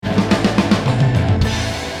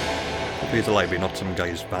is a library, not some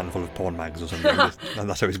guy's van full of porn mags or something. And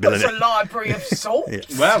that's how he's billing It's it. a library of sorts.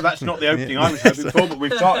 Yeah. Well, that's not the opening I was hoping for, but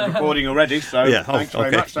we've started recording already, so Yeah, thanks very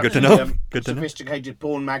okay. much. Good That's to know. the, Good to know. sophisticated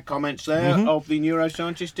porn mag comments there of the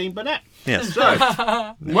neuroscientist Dean Burnett. Yes.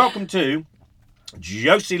 So, welcome to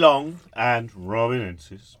Josie Long and Robin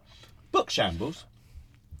Ensis Book Shambles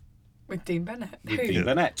With Dean Bennett. with Who Dean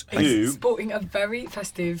Burnett. is Who sporting a very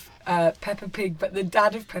festive Peppa Pig, but the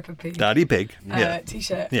dad of Peppa Pig Daddy Pig. Yeah.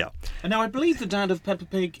 t-shirt. Yeah. And now I believe the dad of Peppa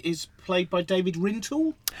Pig is played by David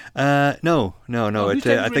Rintoul. No. who's I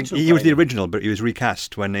David think Rintoul he was the playing? original, but he was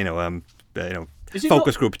recast when Is it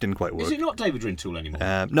focus not- groups didn't quite work. Is it not David Rintoul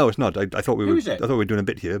anymore? No, it's not. I thought we Who were. is it? I thought we were doing a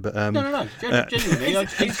bit here, but No. Genuinely.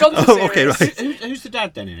 He's gone to Oh, okay, serious. right. Who's the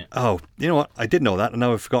dad then in it? Oh, you know what? I did know that, and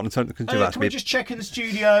now I've forgotten something because you asked Can me. we just check in the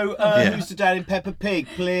studio who's the dad in Peppa Pig,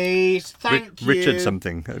 please? Thank you. Richard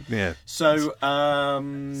something. Yeah. So,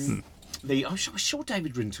 I'm sure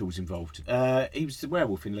David Rintoul was involved. He was the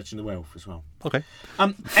werewolf in Legend of the Werewolf as well. Okay.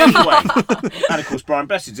 Anyway, and of course Brian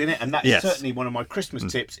Blessed's in it, and that's Yes. certainly one of my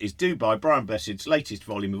Christmas tips is do buy Brian Blessed's latest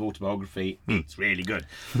volume of autobiography. It's really good.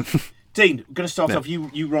 Dean, we're going to start off.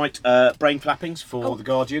 You write brain flappings for The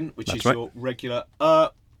Guardian, which That's is right. your regular...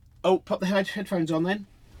 put the headphones on then.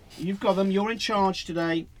 You've got them. You're in charge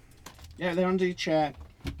today. Yeah, they're under your chair.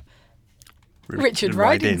 Richard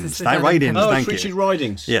Ridings is the dad of Ridings, Peppa Oh, thank it's you. Richard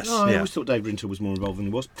Ridings. Yes, Oh, I yeah. always thought David Rintoul was more involved than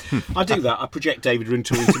he was. I do that. I project David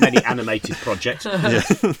Rintoul into many animated projects.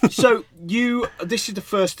 So this is the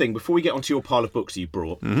first thing before we get onto your pile of books that you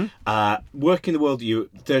brought. Work in the world.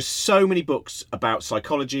 There's so many books about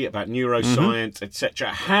psychology, about neuroscience,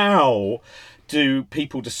 etc. How do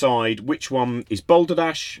people decide which one is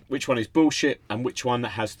balderdash, which one is bullshit, and which one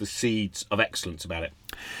has the seeds of excellence about it?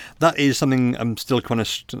 That is something I'm still kind of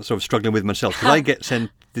sort of struggling with myself because I get sent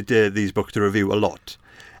these books to review a lot,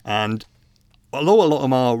 and although a lot of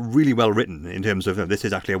them are really well written in terms of this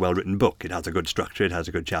is actually a well written book, it has a good structure, it has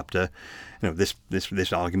a good chapter,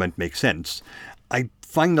 this argument makes sense. I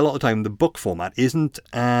find a lot of time the book format isn't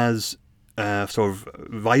as sort of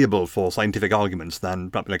viable for scientific arguments than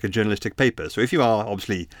probably like a journalistic paper. So if you are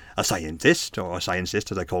obviously a scientist, or a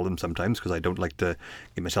sciencist as I call them sometimes because I don't like to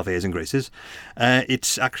give myself airs and graces,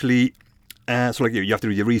 it's actually so like you have to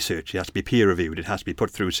do your research. It has to be peer reviewed. It has to be put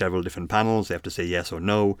through several different panels. They have to say yes or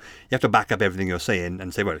no. You have to back up everything you're saying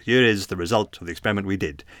and say, well, here is the result of the experiment we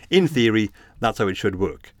did. In theory, that's how it should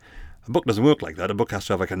work. A book doesn't work like that. A book has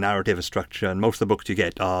to have like a narrative, a structure, and most of the books you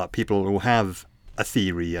get are people who have a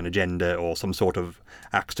theory, an agenda, or some sort of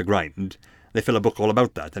axe to grind. They fill a book all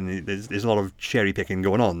about that, and there's a lot of cherry picking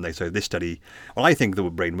going on. They say this study, well, I think the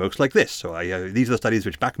brain works like this, so these are the studies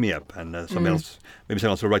which back me up, and someone else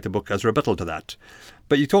will write a book as a rebuttal to that.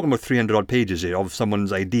 But you're talking about 300 odd pages here of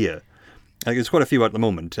someone's idea. There's quite a few at the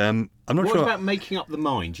moment. I'm not What sure. about Making Up the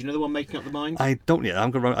Mind? Do you know the one Making Up the Mind? I don't yet.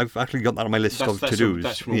 I've actually got that on my list of to-dos.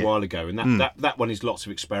 That's from a while ago, and that one is lots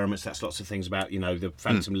of experiments. That's lots of things about the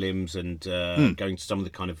phantom limbs and going to some of the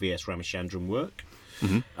kind of V.S. Ramachandran work.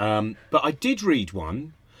 But I did read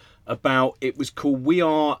one about, it was called We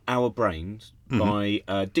Are Our Brains by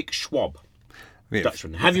Dick Schwab, Yeah.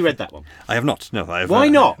 Dutchman. Have you read that one? I have not. No. Why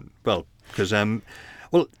not? Well, because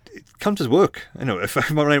it counts as work. When I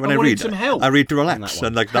wanted read, some help I read to on relax, that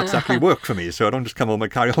one. and that's actually work for me. So I don't just come home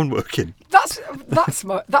and carry on working. That's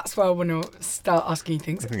where I want to start asking you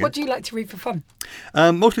things. What do you like to read for fun?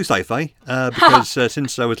 Mostly sci-fi, because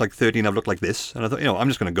since I was like 13, I've looked like this, and I thought, I'm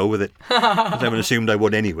just going to go with it. I haven't assumed I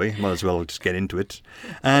would anyway. Might as well just get into it.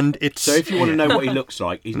 And it's So if you want to know what he looks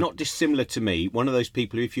like, he's not dissimilar to me. One of those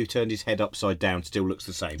people who, if you turned his head upside down, still looks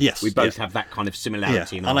the same. Yes, We both yeah. have that kind of yeah,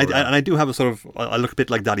 similarity. and I do have a sort of, I look a bit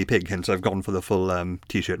like Daddy Pig, hence I've gone for the full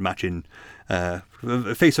T-shirt matching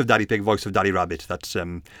face of Daddy Pig, voice of Daddy Rabbit. That's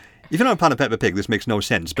if you're not a fan of Peppa Pig, this makes no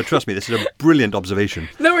sense. But trust me, this is a brilliant observation.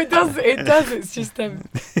 No, it does. It does. It's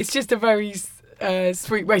just a very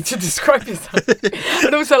sweet way to describe yourself,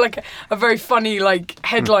 and also like a very funny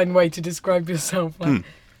headline way to describe yourself. Anyway.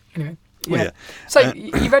 Yeah. Well, yeah. So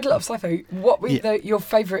you read a lot of sci-fi. What were your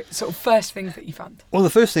favourite sort of first things that you found? Well,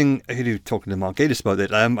 the first thing I was talking to Mark Gatiss about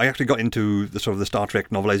it, I actually got into the sort of the Star Trek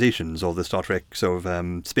novelizations or the Star Trek sort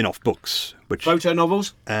of spin-off books, which Photo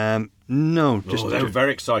novels? no, just They were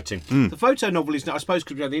very exciting. The photo novel is, I suppose,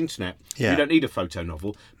 because we have the internet, Yeah. you don't need a photo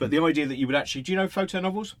novel. But the idea that you would actually, do you know photo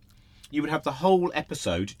novels? You would have the whole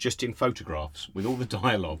episode just in photographs with all the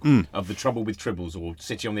dialogue of The Trouble with Tribbles or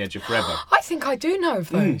City on the Edge of Forever. I think I do know of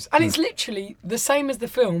those, and it's literally the same as the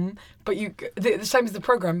film, but the same as the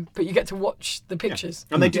program, but you get to watch the pictures.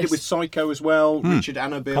 And they did it with Psycho as well, Richard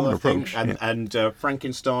Annabille, Common I think, approach, and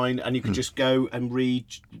Frankenstein, and you could just go and read.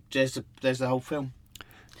 There's the whole film.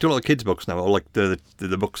 do a lot of kids' books now, or like the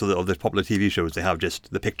books of the popular TV shows. They have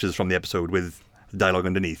just the pictures from the episode with the dialogue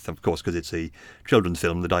underneath. Of course, because it's a children's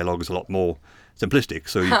film, the dialogue is a lot more simplistic,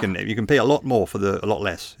 so you can pay a lot more for a lot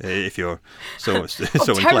less if you're so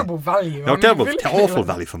terrible value. No, terrible, awful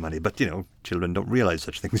value for money. But children don't realise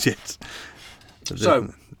such things yet.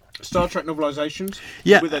 So, Star Trek novelisations?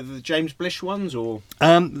 Yeah. Were they the James Blish ones, or?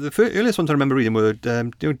 The earliest ones I remember reading were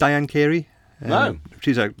Diane Carey. No.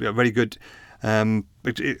 She's a very good.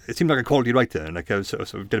 It seemed like a quality writer, and like I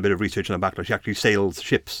sort of did a bit of research on her background. She actually sails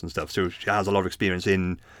ships and stuff, so she has a lot of experience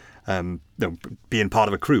in being part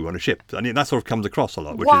of a crew on a ship, and that sort of comes across a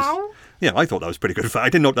lot. Which is, I thought that was pretty good. I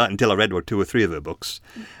didn't know that until I read 2 or 3 of her books.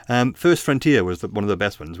 First Frontier was one of the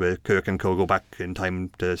best ones, where Kirk and Co go back in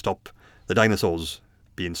time to stop the dinosaurs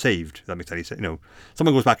being saved. That makes any sense.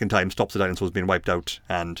 Someone goes back in time, stops the dinosaurs being wiped out,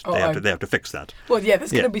 and they have to fix that. Well, yeah,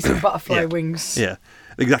 there's going to be some butterfly wings. Yeah,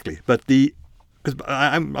 exactly. But because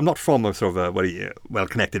I'm not from a sort of a very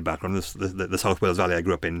well-connected background. The South Wales Valley I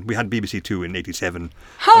grew up in. We had BBC Two in '87.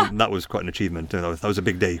 And that was quite an achievement. That was a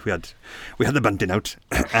big day. We had the bunting out.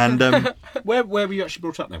 And where were you actually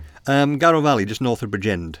brought up now? Garrow Valley, just north of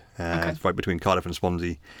Bridgend. It's right between Cardiff and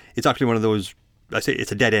Swansea. It's actually one of those. I say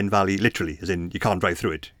it's a dead-end valley, literally, as in you can't drive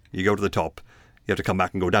through it. You go to the top, you have to come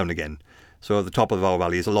back and go down again. So at the top of our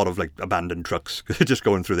valley is a lot of like abandoned trucks just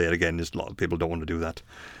going through there again. There's a lot of people don't want to do that.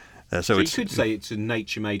 So you could say it's a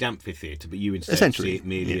nature-made amphitheatre, but you instead see it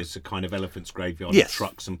merely as a kind of elephant's graveyard of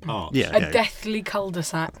trucks and parts. A deathly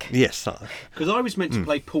cul-de-sac. Yes. Because I was meant to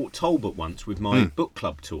play Port Talbot once with my book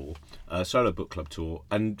club tour, solo book club tour,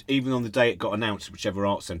 and even on the day it got announced, whichever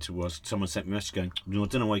art centre was, someone sent me a message going, I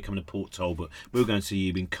don't know why you're coming to Port Talbot. We were going to see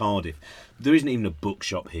you in Cardiff. There isn't even a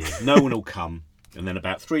bookshop here. No one will come. And then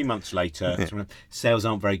about 3 months later, sales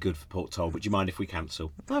aren't very good for Port Talbot. Do you mind if we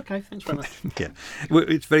cancel? Okay, thanks very much. Well,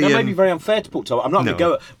 it's very. That may be very unfair to Port Talbot. I'm not going to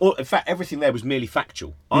go. Or in fact, everything there was merely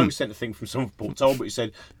factual. I was sent a thing from someone from Port Talbot who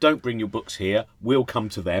said, "Don't bring your books here. We'll come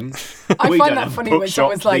to them." I find that funny when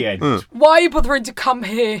someone's like, "Why are you bothering to come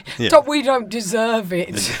here? We don't deserve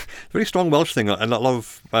it." Very strong Welsh thing, and I have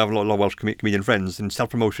a lot of Welsh comedian friends, and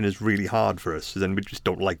self-promotion is really hard for us, and we just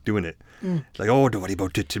don't like doing it. It's like, don't worry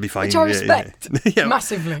about it, to be fine. Which I respect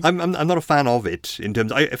massively. I'm not a fan of it in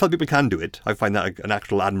terms. If other people can do it, I find that an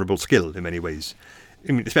actual admirable skill in many ways.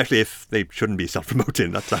 I mean, especially if they shouldn't be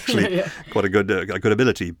self-promoting. That's actually quite a good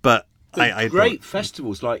ability. But I great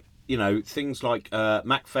festivals like. Things like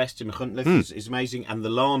Macfest in Machynlleth is amazing, and the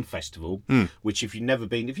Larn Festival, which if you've never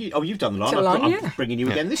been, you've done the Larn, I'm bringing you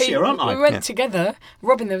again this year, aren't I? We went together.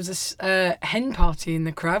 Robin, there was a hen party in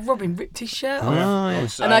the crowd. Robin ripped his shirt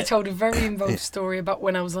off, and I told a very involved story about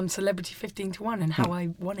when I was on Celebrity 15 to 1 and how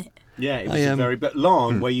I won it. Yeah, it was but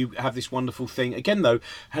Larn, where you have this wonderful thing again, though,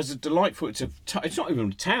 has a delightful. It's not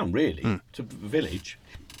even a town really; it's a village.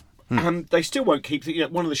 And they still won't keep.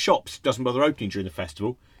 One of the shops doesn't bother opening during the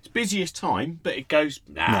festival. It's busiest time, but it goes.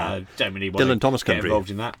 Don't really want Dylan Thomas get country. Involved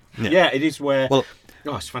in that. Yeah, it is where. Well,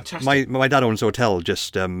 it's fantastic. My dad owns a hotel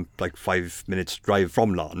just like 5 minutes drive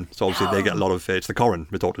from Larn, so obviously they get a lot of. It's the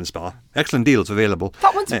Corran Resort and Spa. Excellent deals available.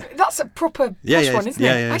 That one's that's a proper posh one, isn't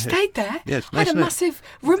it? I stayed there. Yeah, it's I had a massive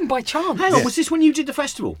room by chance. Hang on, was this when you did the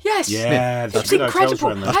festival? Yes. Yeah, it's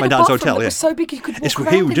incredible. That's my dad's hotel. It was so big you could walk around.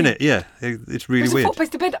 It's huge, isn't it? Yeah, it's really weird. It was a full place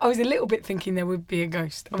to bed. I was a little bit thinking there would be a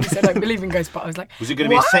ghost. Obviously, I don't believe in ghosts, but I was like, was it going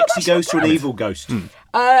to be a sexy ghost or an evil ghost?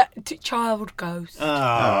 Child ghost.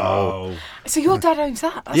 Oh. So your dad owns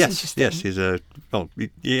that? That's interesting. Yes,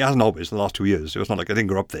 he hasn't always in the last 2 years. It was not like I didn't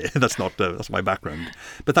grow up there. That's my background.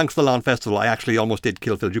 But thanks to the Larn Festival, I actually almost did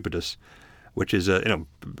kill Phil Jupitus, which is a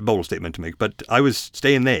bold statement to make. But I was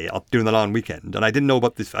staying there during the Larn weekend, and I didn't know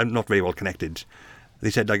about this. I'm not very well connected. They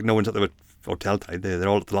said like no one's at the hotel tonight. They're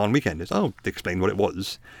all at the Larn weekend. They explained what it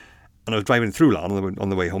was, and I was driving through Larn on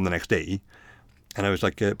the way home the next day. And I was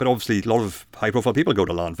like, but obviously a lot of high-profile people go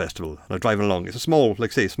to Larn Festival. And I was driving along. It's a small,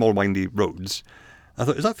 small windy roads. I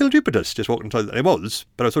thought, is that Phil Jupitus just walking inside? And it was,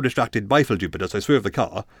 but I was so distracted by Phil Jupitus, I swerved the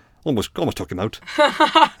car, almost took him out.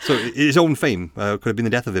 So his own fame could have been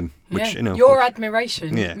the death of him. Which your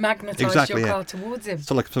admiration magnetised your car towards him.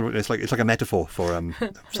 So it's like a metaphor for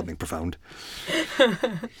something profound.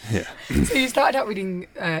 Yeah. So you started out reading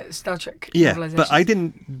Star Trek. Yeah, but I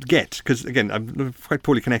didn't get, because again I'm quite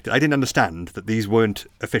poorly connected. I didn't understand that these weren't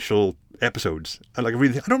official episodes. I don't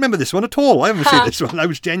remember this one at all. I haven't seen this one. I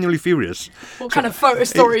was genuinely furious. What kind of photo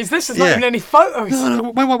story is this? There's not even any photos.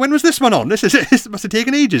 No, when was this one on? This must have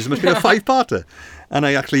taken ages. It must be a 5-parter. And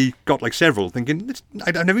I actually got like several, thinking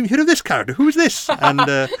I've never even heard of this character. Who is this? And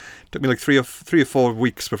it took me like three or 4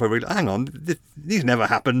 weeks before I realized, hang on, these never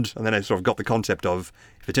happened. And then I sort of got the concept of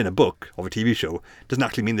if it's in a book of a TV show, it doesn't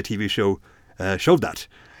actually mean the TV show showed that.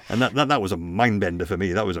 And that was a mind bender for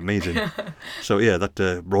me. That was amazing. So yeah, that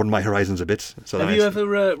broadened my horizons a bit. So have you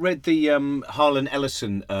ever read the Harlan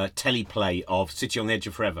Ellison teleplay of City on the Edge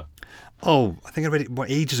of Forever? Oh, I think I read it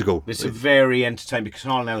ages ago. It's a very entertaining, because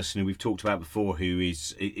Harlan Ellison, who we've talked about before, who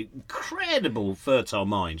is incredible, fertile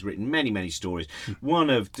mind, written many, many stories.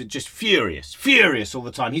 One of just furious all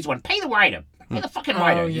the time. He's one, pay the waiter. Pay the fucking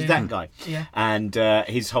waiter. He's that guy. Yeah. And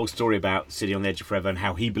his whole story about City on the Edge of Forever and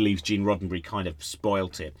how he believes Gene Roddenberry kind of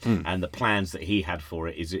spoilt it, and the plans that he had for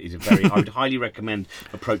it is a very. I would highly recommend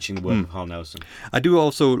approaching the work of Harlan Ellison. I do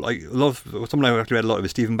also love someone I actually read a lot of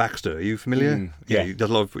is Stephen Baxter. Are you familiar? Yeah. He does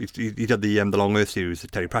a lot of. He did the Long Earth series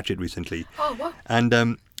with Terry Pratchett recently. Oh, wow. And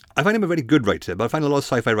I find him a very good writer, but I find a lot of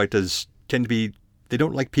sci-fi writers tend to be, they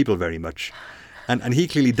don't like people very much. And he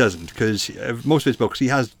clearly doesn't, because most of his books, he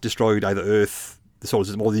has destroyed either Earth, the solar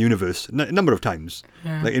system, or the universe a number of times.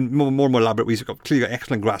 Yeah. Like in more and more elaborate ways. He's clearly got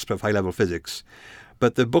excellent grasp of high-level physics.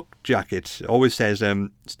 But the book jacket always says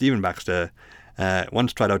Stephen Baxter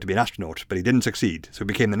once tried out to be an astronaut, but he didn't succeed, so he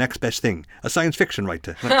became the next best thing, a science fiction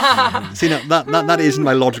writer. See, now, that isn't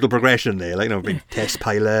my logical progression there. Like, being test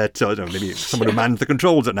pilot, or maybe someone who mans the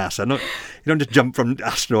controls at NASA. You don't just jump from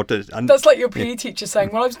astronaut to... That's like your PE teacher saying,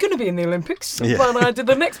 well, I was going to be in the Olympics, but I did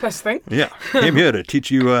the next best thing. Yeah, came here to teach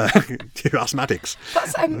you asthmatics.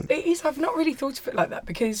 That's it is. I've not really thought of it like that,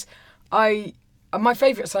 because my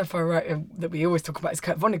favourite sci-fi writer that we always talk about is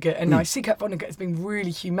Kurt Vonnegut, and I see Kurt Vonnegut as being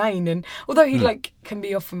really humane, and although he can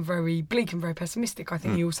be often very bleak and very pessimistic, I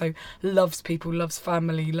think he also loves people, loves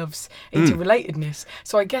family, loves interrelatedness.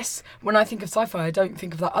 So I guess when I think of sci-fi, I don't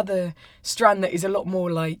think of that other strand that is a lot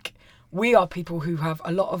more like, we are people who have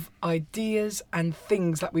a lot of ideas and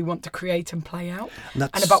things that we want to create and play out,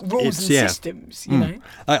 and about rules and systems, you know.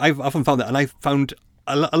 I've often found that, and I've found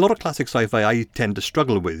a lot of classic sci-fi I tend to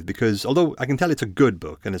struggle with, because although I can tell it's a good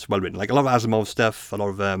book and it's well written, like a lot of Asimov stuff, a lot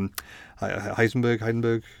of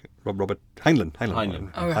Robert Heinlein.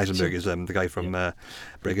 Heisenberg is the guy from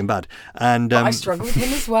Breaking Bad. And I struggle with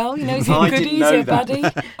him as well. Is he a goodie? Is he a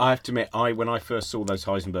baddie? I have to admit, when I first saw those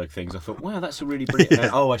Heisenberg things, I thought, wow, that's a really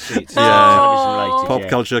brilliant... I see. It's television related. Pop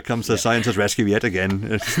culture comes to science's rescue yet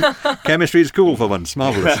again. Chemistry is cool for once.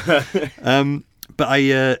 Marvellous.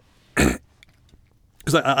 But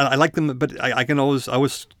because I like them, but I can always,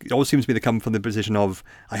 it always seems to me to come from the position of,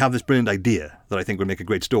 I have this brilliant idea that I think would make a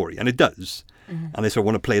great story, and it does, and they sort of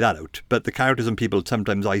want to play that out. But the characters and people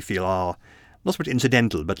sometimes I feel are not so much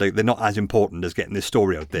incidental, but like they're not as important as getting this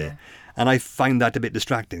story out there. And I find that a bit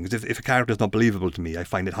distracting, because if a character is not believable to me, I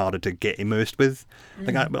find it harder to get immersed with.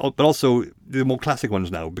 But also the more classic ones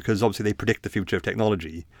now, because obviously they predict the future of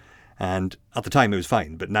technology. And at the time it was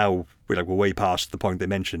fine, but now we're way past the point they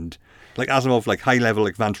mentioned. Like Asimov, like high level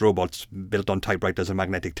advanced robots built on typewriters and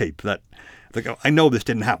magnetic tape. That, I know this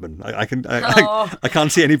didn't happen. I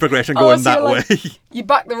can't see any progression going that way. You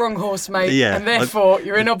backed the wrong horse, mate, and therefore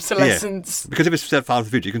you're in obsolescence. Yeah. Because if it's set far in the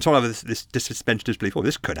future, you can sort of have this suspension of disbelief. Oh,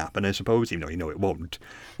 this could happen, I suppose. Even though you know it won't.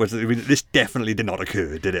 Whereas this definitely did not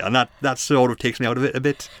occur, did it? And that sort of takes me out of it a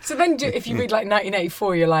bit. So then, if you read like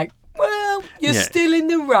 1984, you're like, well, you're still in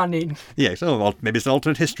the running. Yeah, so maybe it's an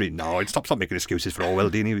alternate history. No, stop making excuses for Orwell,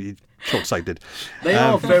 Dean. You're short-sighted. They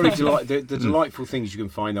are very the delightful things you can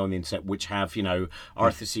find on the internet, which have,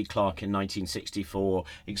 Arthur C. Clarke in 1964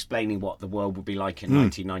 explaining what the world would be like in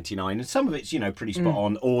 1999, and some of it's, pretty spot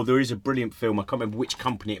on. Or there is a brilliant film, I can't remember which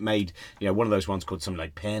company it made, one of those ones called something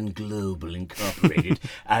like Penn Global Incorporated,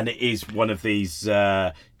 and it is one of these...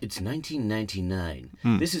 it's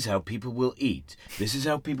 1999. This is how people will eat. This is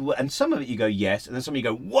how people will... And some of it you go, yes, and then some of you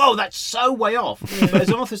go, whoa, that's so way off. But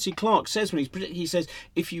as Arthur C. Clarke says, he says,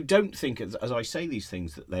 if you don't think, as I say these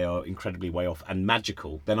things, that they are incredibly way off and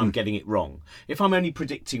magical, then I'm getting it wrong. If I'm only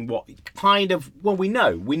predicting what kind of... Well, we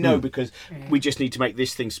know because we just need to make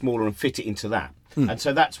this thing smaller and fit it into that. And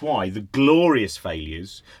so that's why the glorious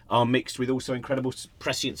failures are mixed with also incredible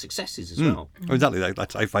prescient successes as well. Oh, exactly.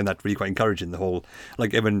 I find that really quite encouraging. The whole,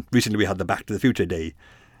 like, even recently we had the Back to the Future Day.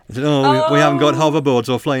 I said, we haven't got hoverboards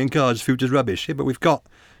or flying cars. Future's rubbish. Yeah, but we've got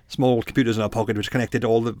small computers in our pocket which connected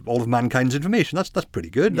all of mankind's information. That's pretty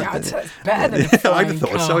good. Yeah, it's better than a flying I'd have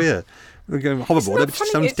thought car. so. Yeah. We're going hoverboard. It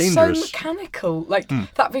just sounds dangerous. It's so mechanical. Like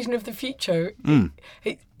that vision of the future.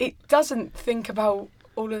 It doesn't think about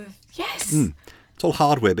all of It's all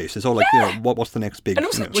hardware based. It's all like, what's the next big... And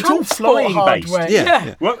also it's all flying hardware. based.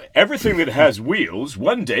 Yeah. Well, everything that has wheels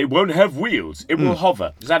one day won't have wheels. It will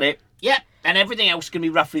hover. Is that it? Yeah. And everything else can be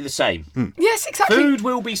roughly the same. Yes, exactly. Food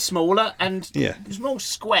will be smaller and it's more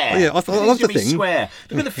square. Yeah, I love the thing. Square.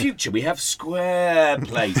 Look at the future. We have square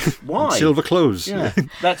plates. Why? Silver clothes. Yeah,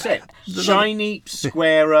 that's it. Shiny,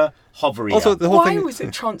 squarer, hovering. Also, the whole Why thing. was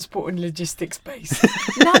it transport and logistics based?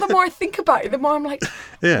 Now, the more I think about it, the more I'm like,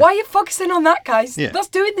 Yeah. why are you focusing on that, guys? Yeah. That's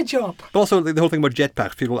doing the job. But also, the whole thing about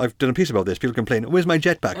jetpacks. I've done a piece about this. People complain, "Where's my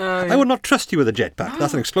jetpack?" I would not trust you with a jetpack.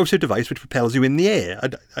 That's an explosive device which propels you in the air.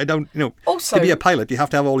 I don't, Also- to be a pilot, you have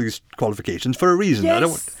to have all these qualifications for a reason. I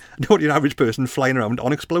don't want your average person flying around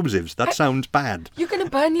on explosives. That sounds bad. You're going to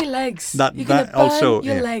burn your legs. That You're going to burn also,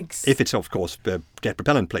 your yeah. legs. If it's, of course, jet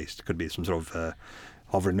propellant placed, it could be some sort of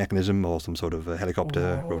hovering mechanism or some sort of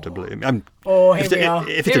helicopter rotor blade. Here If we are.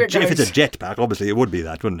 it's Here a it goes. jetpack, obviously it would be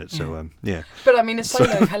that, wouldn't it? So yeah, But I mean, a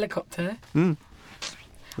solo helicopter.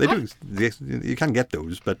 they do. You can get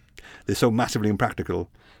those, but they're so massively impractical.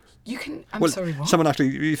 You can. I'm sorry, what? Someone actually,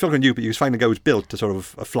 you feel on you, but you find a guy who's built to sort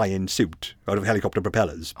of a fly-in suit out of helicopter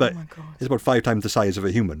propellers, but my God. it's about 5 times the size of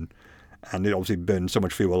a human, and it obviously burns so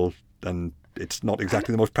much fuel, and it's not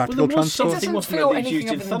exactly the most practical Well, there was transport. Doesn't something, feel wasn't there, that was anything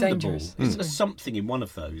used in other than dangerous. Thunderball. There's something in one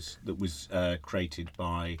of those that was created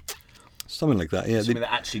by Something like that, yeah. something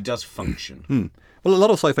that actually does function. Well, a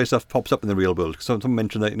lot of sci-fi stuff pops up in the real world. Someone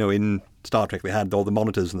mentioned that, in Star Trek they had all the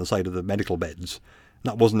monitors on the side of the medical beds.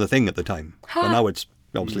 That wasn't the thing at the time. But now it's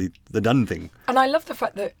obviously the done thing. And I love the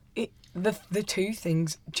fact that the two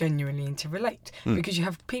things genuinely interrelate because you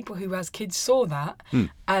have people who, as kids, saw that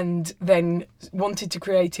and then wanted to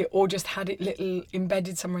create it, or just had it little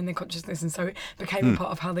embedded somewhere in their consciousness, and so it became a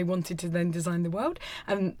part of how they wanted to then design the world,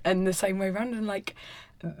 and the same way around. And like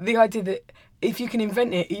the idea that if you can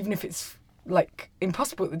invent it, even if it's like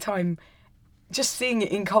impossible at the time, just seeing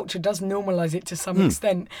it in culture does normalise it to some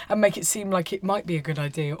extent and make it seem like it might be a good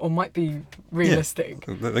idea or might be realistic.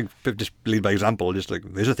 Like, just lead by example, just like,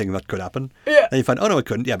 there's a thing that could happen. Yeah. And you find, oh no, it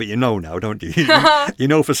couldn't. Yeah, but you know now, don't you? You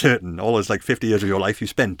know for certain. All those like 50 years of your life you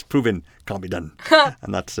spent proving can't be done.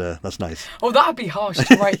 And that's nice. Oh, that'd be harsh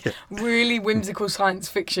to write really whimsical science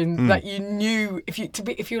fiction that you knew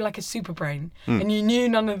if you're like a super brain and you knew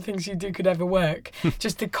none of the things you do could ever work,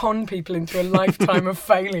 just to con people into a lifetime of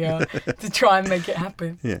failure to try and make it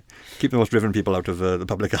happen. Yeah. Keep the most driven people out of the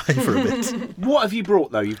public eye for a bit. What have you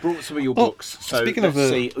brought though? You've brought some of your books. So speaking let's of,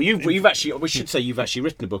 see. You've actually. We should say you've actually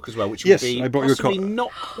written a book as well, which Yes, will be I brought you a possibly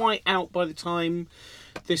not quite out by the time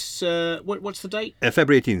this. What's the date?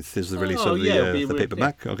 February 18th is the release Oh, of yeah, it'll be the re-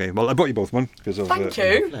 paperback. Okay, well, I brought you both one because of. Thank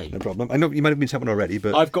you. No problem. I know you might have been sent one already,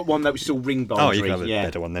 but. I've got one that was still ring bindery. Oh, you can have a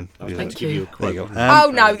better one then. I'll Yeah. have to give you a There quote. you go.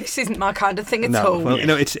 Oh no, this isn't my kind of thing at No, all. well,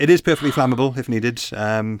 it is perfectly flammable if needed.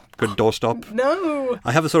 Good doorstop. No.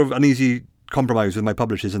 I have a sort of uneasy compromise with my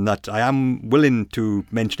publishers in that I am willing to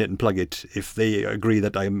mention it and plug it if they agree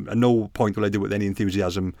that I'm at no point will I do it with any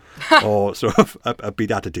enthusiasm or sort of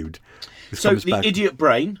upbeat attitude. This So, comes The back- Idiot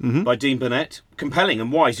Brain by Dean Burnett. Compelling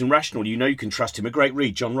and wise and rational. You know you can trust him. A great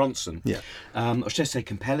read, John Ronson. Yeah. Or should I say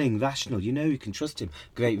compelling, rational. You know you can trust him.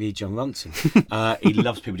 Great read, John Ronson. He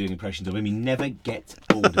loves people doing impressions of him. He never gets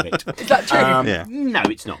bored of it. Is that true? Yeah. No,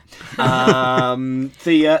 it's not.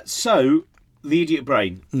 The Idiot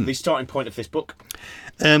Brain, the starting point of this book.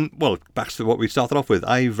 Well, back to what we started off with.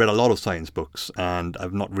 I've read a lot of science books and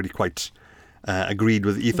I've not really quite agreed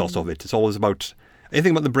with the ethos of it. It's always about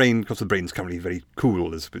anything about the brain, because the brain's currently very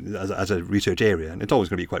cool as a research area, and it's always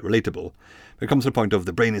going to be quite relatable. But it comes to the point of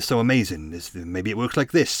the brain is so amazing, maybe it works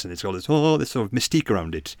like this, and it's got this sort of mystique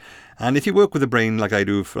around it. And if you work with the brain like I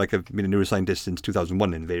do, like I've been a neuroscientist since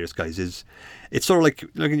 2001 in various guises, it's sort of like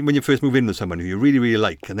when you first move in with someone who you really, really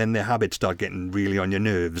like, and then their habits start getting really on your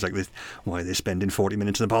nerves, like this, why they're spending 40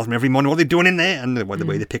 minutes in the bathroom every morning, what are they doing in there? And the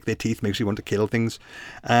way they pick their teeth makes you want to kill things.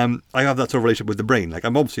 I have that sort of relationship with the brain. Like,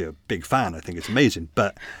 I'm obviously a big fan, I think it's amazing,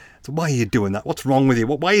 but so why are you doing that? What's wrong with you?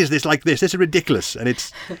 Why is this like this? This is ridiculous. And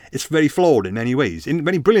it's very flawed in many ways, in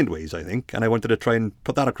many brilliant ways, I think. And I wanted to try and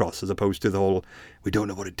put that across as opposed to the whole, we don't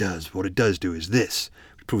know what it does. What it does do is this.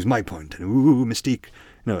 It proves my point. And ooh, mystique.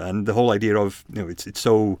 And the whole idea of, it's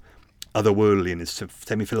so otherworldly and it's a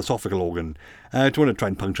semi-philosophical organ. I want to try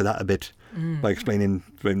and puncture that a bit by explaining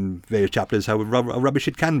in various chapters how rubbish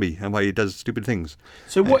it can be and why it does stupid things.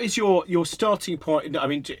 So what is your starting point? I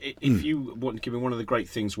mean, if you want to give me one of the great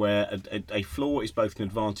things where a flaw is both an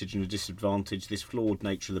advantage and a disadvantage, this flawed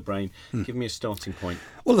nature of the brain, give me a starting point.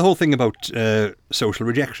 Well, the whole thing about social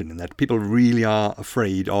rejection, and that people really are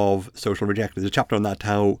afraid of social rejection. There's a chapter on that,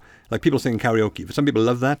 how like people sing karaoke. For some people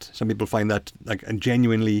love that. Some people find that like a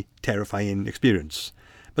genuinely terrifying experience.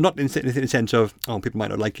 But not in the sense of, people might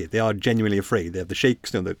not like it. They are genuinely afraid. They have the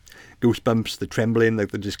shakes, the goosebumps, the trembling, they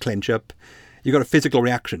just clench up. You've got a physical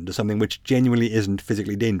reaction to something which genuinely isn't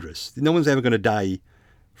physically dangerous. No one's ever going to die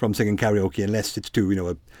from singing karaoke unless it's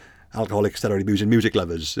to, alcoholic, steroid abusing music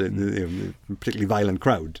lovers, particularly violent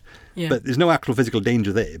crowd. Yeah. But there's no actual physical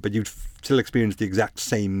danger there, but you'd still experience the exact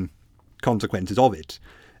same consequences of it.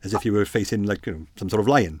 as if you were facing like some sort of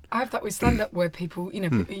lion. I have that with stand-up where people,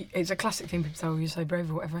 it's a classic thing. People say, "Oh, you're so brave"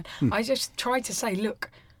 or whatever. I just try to say, look,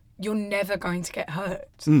 you're never going to get hurt.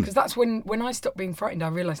 Because that's when I stopped being frightened, I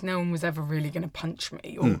realised no one was ever really going to punch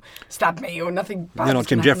me or stab me or nothing bad. You're not was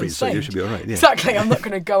Jim gonna happen Jeffries, on so you stage. should be all right. Yeah. Exactly, I'm not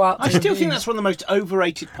going to go out. I still think that's one of the most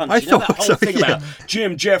overrated punches. I You know, that thought whole so, thing yeah. about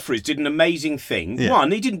Jim Jeffries did an amazing thing. Yeah.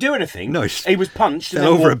 One, he didn't do anything. No, he was punched and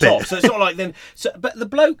fell then over a walked bit. off. So it's not like then. But the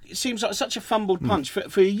bloke seems like such a fumbled punch for a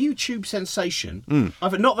YouTube sensation.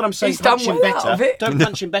 Not that I'm saying He's done punch him well out of better. it. Don't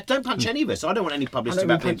punch him better. Don't punch any of us. I don't want any publicity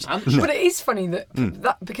about being punched. But it is funny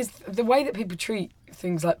that because the way that people treat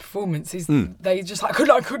things like performance is they just like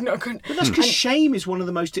I couldn't. But that's because shame is one of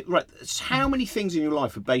the most right. How many things in your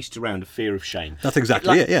life are based around a fear of shame? That's exactly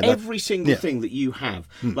like it. Yeah, every single thing that you have,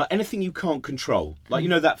 like anything you can't control, like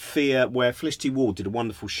that fear where Felicity Ward did a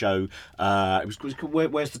wonderful show. It was called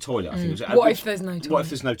Where's the Toilet? I think it was. What if there's no toilet? What if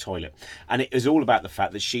there's no toilet? And it is all about the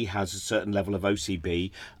fact that she has a certain level of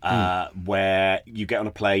OCB, where you get on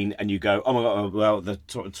a plane and you go, oh my god, well the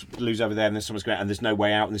loo's over there, and then someone's going, and there's no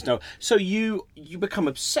way out, and there's no. So you become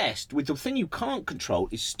obsessed with the thing you can't control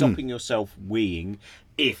is stopping yourself weeing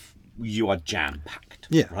if you are jam packed.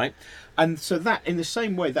 Yeah. Right. And so that in the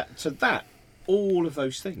same way that all of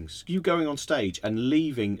those things, you going on stage and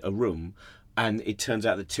leaving a room, and it turns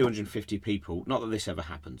out that 250 people, not that this ever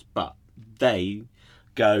happens, but they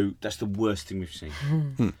go, that's the worst thing we've seen.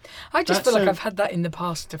 I just feel like I've had that in the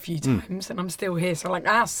past a few times, and I'm still here. So I'm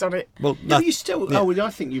like, sorry. Well, But you still. Oh, I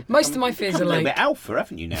think you. Most of my fears are a little like- bit alpha,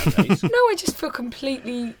 haven't you nowadays? No, I just feel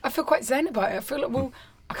I feel quite zen about it. I feel like, well,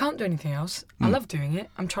 I can't do anything else. I love doing it.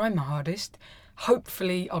 I'm trying my hardest.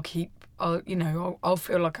 Hopefully, I'll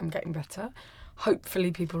feel like I'm getting better. Hopefully,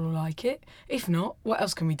 people will like it. If not, what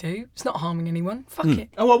else can we do? It's not harming anyone. Fuck it.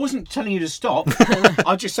 Oh, I wasn't telling you to stop.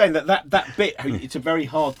 I'm just saying that bit, it's a very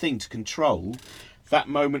hard thing to control. That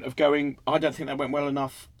moment of going, I don't think that went well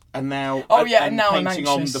enough, and now, and now I'm painting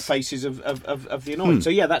on anxious. the faces of the annoyed. So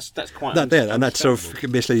yeah, that's quite. and that's sort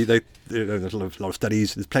of basically there's a lot of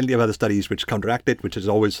studies. There's plenty of other studies which counteract it, which is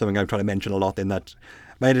always something I'm trying to mention a lot. In that,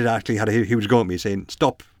 my editor actually had a huge go at me saying,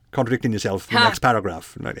 "Stop contradicting yourself in the next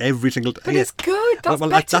paragraph." Like every single. But it's good. That's better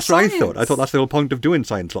that's what I thought. I science. thought that's the whole point of doing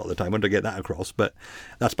science a lot of the time. I want to get that across, but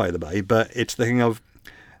that's by the by. But it's the thing of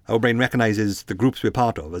our brain recognises the groups we're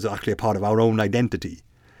part of as actually a part of our own identity.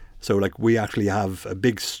 So, like, we actually have a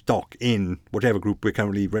big stock in whatever group we're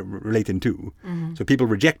currently relating to. So, people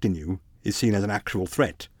rejecting you is seen as an actual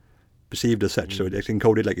threat, perceived as such. So, it's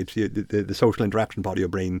encoded, like, it's the social interaction part of your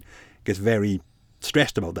brain gets very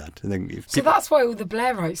stressed about that. And then if So that's why all the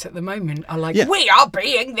Blairites at the moment are like, Yeah. we are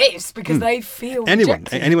being this, because they feel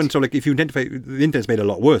rejected. anyone. So, like, if you identify, the internet's made it a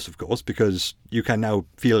lot worse, of course, because you can now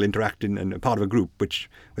feel interacting and a part of a group with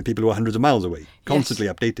people who are hundreds of miles away, constantly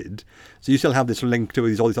updated. So you still have this link to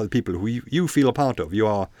all these other people who you feel a part of. You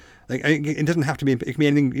are. Like, it doesn't have to be. It can be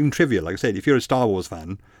anything even trivial. Like I said, if you're a Star Wars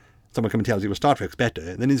fan, someone come and tells you, well, Star Trek's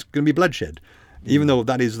better, then it's going to be bloodshed, even though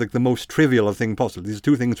that is like the most trivial of thing possible. These are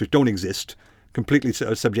two things which don't exist. Completely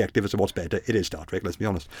subjective as to what's better. It is Star Trek, let's be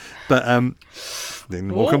honest. But then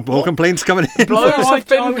more complaints coming in. No, I have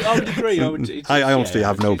been- would agree. I honestly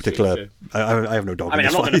have no particular. I have no dog. I mean, in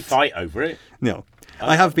I'm not this going to fight. fight over it. No,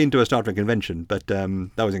 I have been to a Star Trek convention, but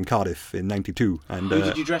that was in Cardiff in '92, and Who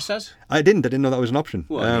did you dress as? I didn't know that was an option.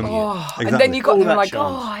 Well, And exactly. then you got All them that like,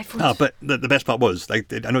 chance. I thought... But the best part was,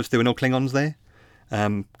 like, I noticed there were no Klingons there,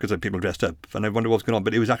 because people dressed up, and I wondered what was going on.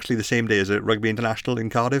 But it was actually the same day as a Rugby International in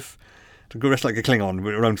Cardiff. To go dressed like a Klingon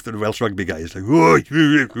around the Welsh rugby guys, like,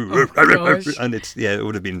 gosh. and it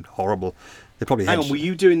would have been horrible. They probably Hang had on, were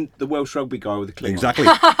you doing the Welsh rugby guy with the Klingon? exactly.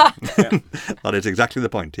 That is exactly the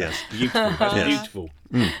point. Yes, Beautiful. That's Yes. beautiful.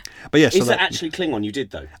 but yes, Is so that actually Klingon you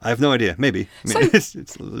did, though? I have no idea. Maybe. I mean, So,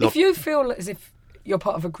 it's a lot. If you feel as if you're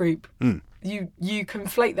part of a group, you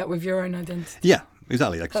conflate that with your own identity. Yeah,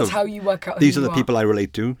 exactly. Like, That's so how you work out who these are you the people I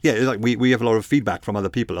relate to. Yeah, it's like we have a lot of feedback from other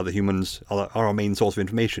people. Other humans are our main source of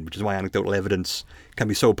information, which is why anecdotal evidence can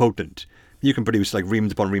be so potent. You can produce like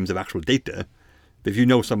reams upon reams of actual data, but if you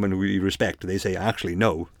know someone who you respect, they say actually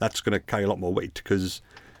no, that's going to carry a lot more weight because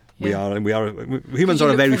humans you are a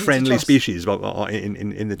look very for who to friendly trust. species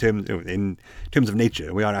in terms of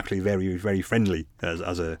nature. We are actually very, very friendly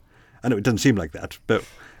as a. I know it doesn't seem like that, but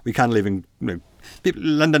we can live in.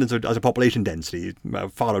 London as a population density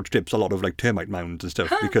far outstrips a lot of like termite mounds and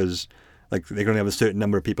stuff because like they can only have a certain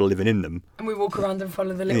number of people living in them. And we walk around and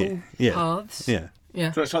follow the little Yeah. paths. Yeah.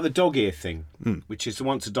 Yeah. So it's like the dog ear thing, which is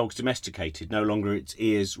once a dog's domesticated, no longer its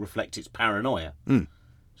ears reflect its paranoia.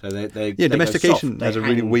 So they Yeah, go domestication soft, they has a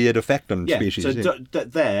really hang- weird effect on Yeah, species. so yeah.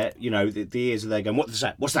 there, the ears are there going, what's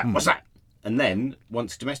that? What's that? What's that? And then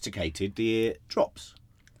once domesticated, the ear drops.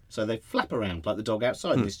 So they flap around like the dog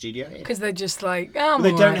outside the studio here. Because they're just like, oh,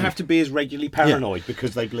 They don't have to be as regularly paranoid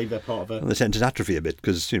because they believe they're part of a... And the senses atrophy a bit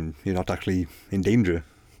because you're not actually in danger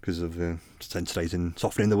because of sensitising,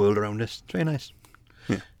 softening the world around us. It's very nice.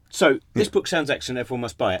 Yeah. So this book sounds excellent. Everyone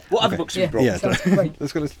must buy it. What other books have you brought? Yeah, sounds great.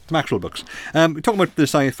 let's go to some actual books. We're talking about the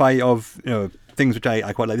sci-fi of things which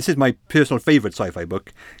I quite like. This is my personal favourite sci-fi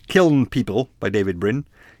book, Kiln People by David Brin,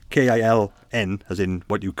 Kiln, as in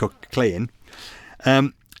what you cook clay in.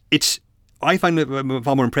 I find it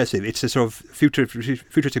far more impressive. It's a sort of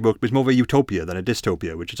futuristic book, but it's more of a utopia than a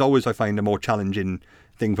dystopia, which is always, I find, a more challenging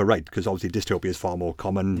thing for write, because obviously dystopia is far more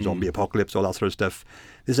common, zombie apocalypse, all that sort of stuff.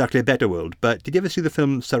 This is actually a better world. But did you ever see the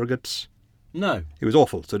film Surrogates? No. It was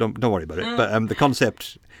awful, so don't worry about it. But the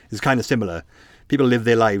concept is kind of similar. People live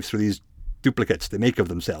their lives through these duplicates they make of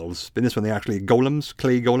themselves. But in this one, they're actually golems,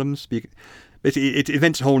 clay golems. It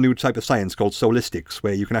invents a whole new type of science called soulistics,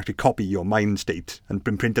 where you can actually copy your mind state and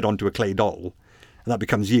print it onto a clay doll, and that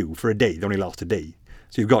becomes you for a day. They only last a day.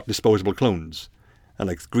 So you've got disposable clones. And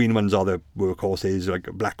like green ones are the workhorses,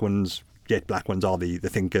 like black ones, jet black ones are the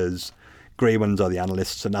thinkers, grey ones are the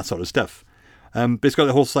analysts and that sort of stuff. But it's got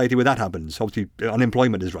a whole society where that happens. Obviously,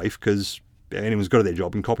 unemployment is rife because anyone's good at their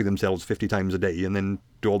job and copy themselves 50 times a day and then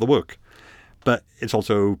do all the work. But it's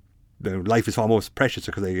also, life is far more precious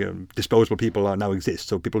because disposable people now exist.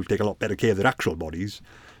 So people take a lot better care of their actual bodies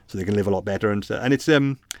so they can live a lot better. And it's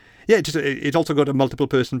it's also got a multiple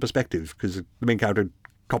person perspective because the main character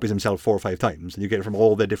copies himself 4 or 5 times, and you get it from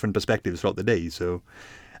all their different perspectives throughout the day. So,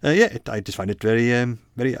 I just find it very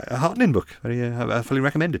heartening book. I fully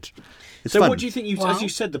recommend it. It's fun. What do you think? As you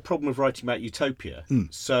said, the problem of writing about utopia.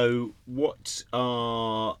 So,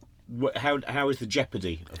 how is the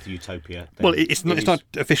jeopardy of the utopia? Well, it's not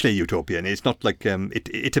officially a utopia, and it's not like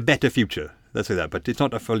it's a better future. Let's say that, but it's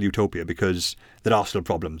not a full utopia because there are still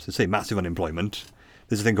problems. Let's say massive unemployment.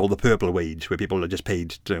 There's a thing called the purple wage, where people are just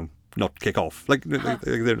paid to not kick off, like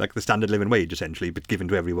the standard living wage essentially, but given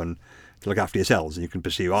to everyone to look after yourselves, and you can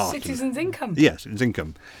pursue art. Citizens' income. Yes, it's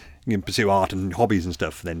income. You can pursue art and hobbies and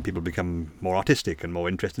stuff. Then people become more artistic and more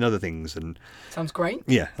interested in other things. And sounds great.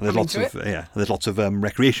 Yeah, and there's lots of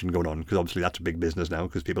recreation going on because obviously that's a big business now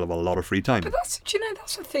because people have a lot of free time. But that's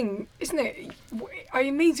the thing, isn't it? I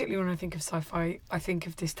immediately, when I think of sci-fi, I think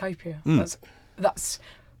of dystopia. That's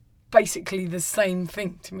basically the same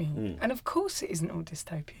thing to me. And of course, it isn't all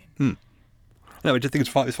dystopian. No, I just think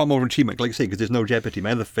it's far more of an achievement, like I say, because there's no jeopardy.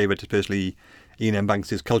 My other favourite is personally Ian M.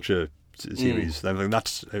 Banks' Culture series. I think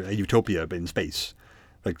that's a utopia but in space.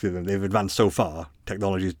 Like they've advanced so far,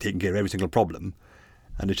 technology is taking care of every single problem,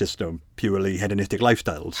 and it's just purely hedonistic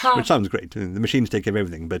lifestyles, which sounds great. The machines take care of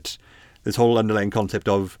everything, but this whole underlying concept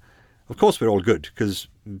of course we're all good, because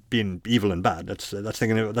being evil and bad, that's a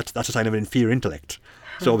sign of an inferior intellect.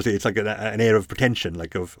 So obviously it's like an air of pretension,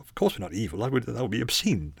 like of course we're not evil. That would be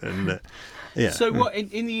obscene. And So what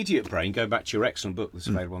in the Idiot Brain? Going back to your excellent book that's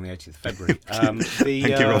available on the 18th of February.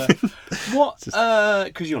 Thank you, Robin. What?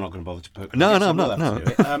 Because you're not going to bother to put. No, I'm not.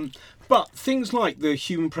 No. But things like the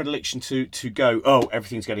human predilection to go, oh,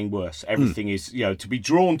 everything's getting worse. Everything is, to be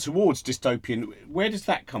drawn towards dystopian. Where does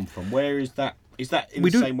that come from? Where is that? Is that in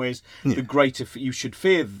the same way as the greater you should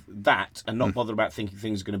fear that and not bother about thinking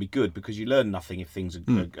things are going to be good, because you learn nothing if things are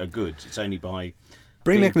good. It's only by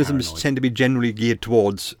brain mechanisms tend to be generally geared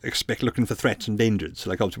towards looking for threats and dangers. So,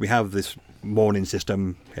 like obviously we have this warning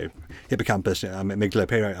system, hippocampus, amygdala,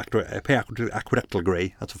 periaqueductal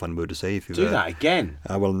grey. That's a fun word to say. If you do that again.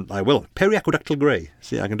 I will. Periaqueductal grey.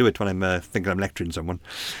 See, I can do it when I'm thinking I'm lecturing someone.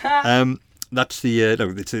 That's the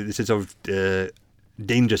this is sort of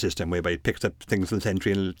danger system whereby it picks up things from the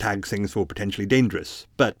sentry and tags things for potentially dangerous.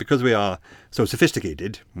 But because we are so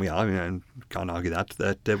sophisticated, and can't argue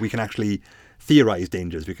that we can actually theorise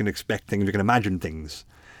dangers, we can expect things, we can imagine things.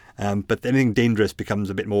 But anything dangerous becomes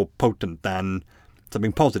a bit more potent than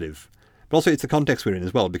something positive. But also it's the context we're in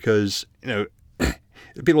as well, because,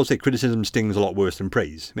 people say criticism stings a lot worse than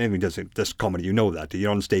praise. Maybe that's comedy, that. You're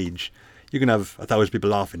on stage, you can have 1,000 people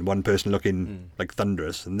laughing, one person looking like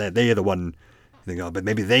thunderous, and they're the one. You think, but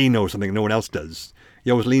maybe they know something no one else does.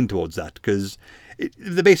 You always lean towards that because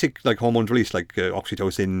the basic hormones release, like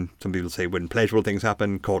oxytocin. Some people say when pleasurable things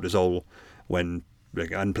happen, cortisol. When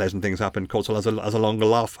unpleasant things happen, cortisol has a longer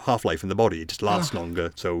half-life in the body. It just lasts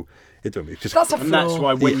longer. So it's just that's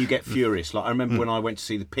why when you get furious, like I remember when I went to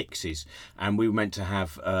see the Pixies, and we were meant to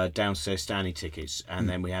have downstairs standing tickets, and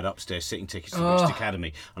then we had upstairs sitting tickets to the British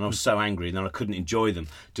Academy, and I was so angry, and then I couldn't enjoy them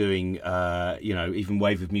doing, even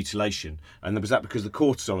Wave of Mutilation, and was that because the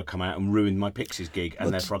cortisol had come out and ruined my Pixies gig,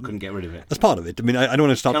 and therefore I couldn't get rid of it. That's part of it. I mean, I don't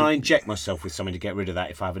want to start. Can I inject myself with something to get rid of that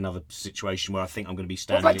if I have another situation where I think I'm going to be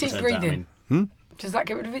standing? What about deep breathing? Does that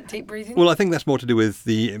get rid of it? Deep breathing? Well, I think that's more to do with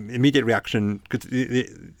the immediate reaction, because the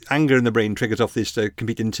anger in the brain triggers off this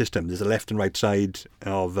competing system. There's a left and right side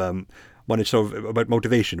of one is sort of about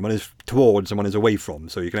motivation, one is towards and one is away from.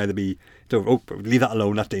 So you can either be, leave that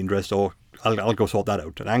alone, that's dangerous, or I'll go sort that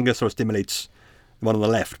out. And anger sort of stimulates the one on the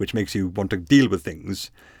left, which makes you want to deal with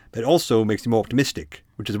things, but it also makes you more optimistic,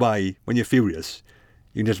 which is why when you're furious,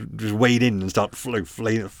 you can just wade in and start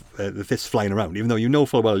the fists flying around, even though you know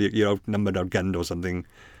full well you're outnumbered, outgunned or something,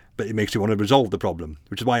 but it makes you want to resolve the problem,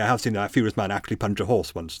 which is why I have seen a furious man actually punch a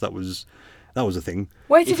horse once. That was a thing.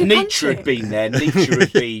 Where did If he punch Nietzsche it? had been there, Nietzsche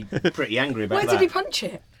would be pretty angry about Where that. did he punch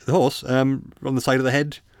it? The horse, on the side of the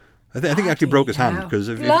head. I think he actually broke his hand, because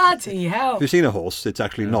Bloody hell. if you've seen a horse, it's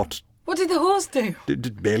actually not... What did the horse do?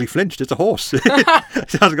 It barely flinched. It's a horse. It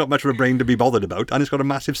hasn't got much of a brain to be bothered about, and it's got a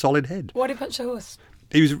massive solid head. Why did he punch the horse?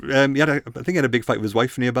 He was. I think he had a big fight with his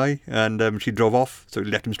wife nearby, and she drove off, so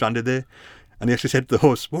he left him stranded there. And he actually said to the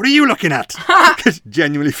horse, "What are you looking at?" Because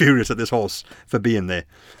genuinely furious at this horse for being there.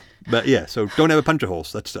 But yeah, so don't ever punch a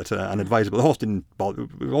horse. That's unadvisable. The horse didn't bother.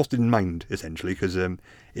 The horse didn't mind, essentially, because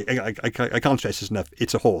I can't stress this enough.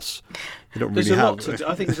 It's a horse. You don't There's really a have. lot.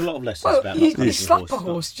 I think there's a lot of lessons Well, about you not punching slap a horse.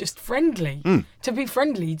 horse just friendly. To be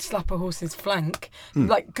friendly, you'd slap a horse's flank.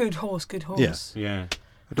 Like, good horse, good horse. Yeah.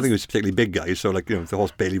 I don't think it was a particularly big guy, so the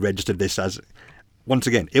horse barely registered this as. Once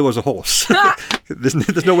again, it was a horse.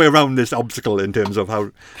 There's no way around this obstacle in terms of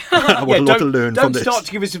how what to learn from don't this. start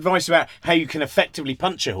to give us advice about how you can effectively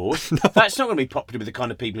punch a horse. That's not going to be popular with the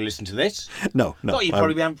kind of people who listen to this. No. Not you'd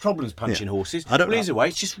probably be having problems punching horses. I don't well, know. either way,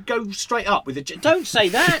 it's just go straight up with it. Don't say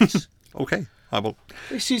that. Okay, I will.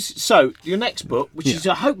 This is so your next book, which is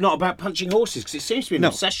I hope not about punching horses, because it seems to be an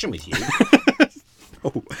obsession with you.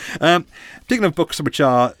 Speaking of books which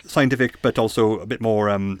are scientific but also a bit more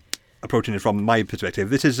approaching it from my perspective,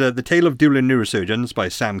 this is The Tale of Dueling Neurosurgeons by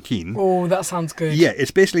Sam Keane. Oh, that sounds good. Yeah, it's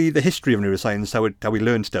basically the history of neuroscience, how we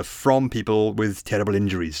learn stuff from people with terrible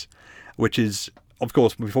injuries, which is, of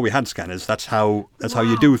course, before we had scanners, that's how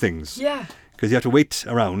you do things. Yeah. Because you have to wait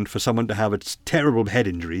around for someone to have a terrible head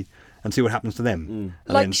injury and see what happens to them. And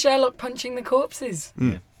Like then- Sherlock punching the corpses.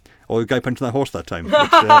 or the guy punching that horse that time. Which,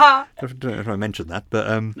 I don't know if I mentioned that, but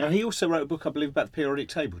Now he also wrote a book, I believe, about the periodic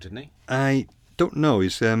table, didn't he? I don't know. I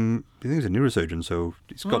think he's a neurosurgeon, so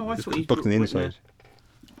he's got I this thought he'd book on the written inside.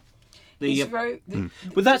 He wrote...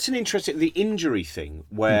 But that's an interesting the injury thing,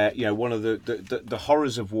 where one of the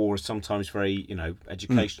horrors of war is sometimes very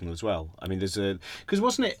educational as well. I mean, there's because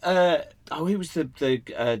wasn't it? He was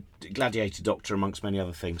the gladiator doctor amongst many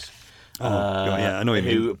other things. Yeah, I know him.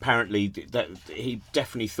 Who apparently that he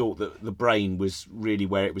definitely thought that the brain was really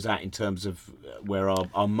where it was at in terms of where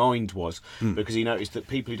our mind was, because he noticed that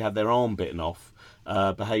people who'd had their arm bitten off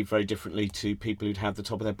behaved very differently to people who'd had the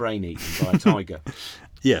top of their brain eaten by a tiger.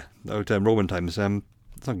 Yeah, out Roman times.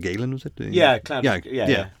 It's not Galen, was it? Yeah,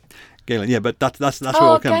 Galen. Yeah, but that's where it Oh,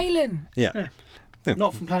 all comes. Galen. Yeah.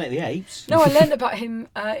 Not from Planet of the Apes. No, I learned about him.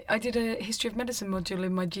 I did a history of medicine module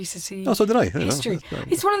in my GCSE Oh, so did I. don't know. history. That's-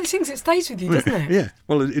 It's one of those things that stays with you, doesn't it? Yeah.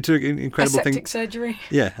 Well, it's an incredible Aseptic thing. surgery.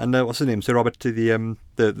 Yeah, and what's his name? Sir Robert,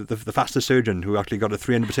 the fastest surgeon who actually got a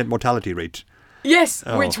 300% mortality rate. Yes,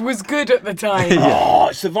 Oh. which was good at the time. Oh,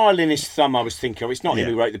 it's the violinist thumb I was thinking of. It's not him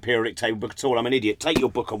Yeah. who wrote the periodic table book at all. I'm an idiot. Take your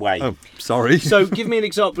book away. Oh, sorry. So, give me an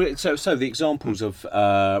example. So the examples of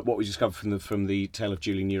what we discovered from the Tale of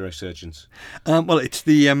Dueling Neurosurgeons. Well, it's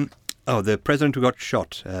the president who got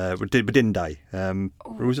shot, but didn't die.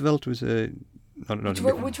 Roosevelt was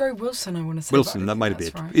Woodrow Wilson, I want to say. Wilson. but I That think might have been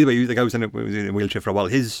that's it. right. Either way, the guy was in a wheelchair for a while.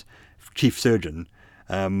 His chief surgeon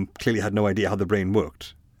clearly had no idea how the brain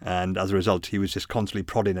worked. And as a result, he was just constantly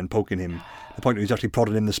prodding and poking him. To the point where he was actually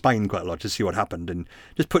prodding in the spine quite a lot to see what happened, and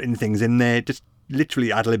just putting things in there, just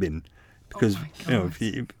literally ad-libbing. Because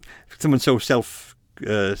if someone's so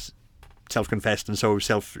self-confessed and so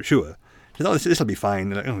self-sure, he thought this will be fine.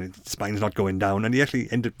 Like, the spine's not going down, and he actually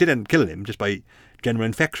did end up killing him just by general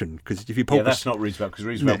infection. Because if you poke, Yeah, that's not Roosevelt, because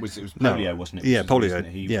Roosevelt it was polio, wasn't it? Yeah, polio. Wasn't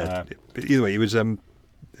it? But either way, he was.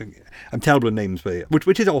 I'm terrible with names, but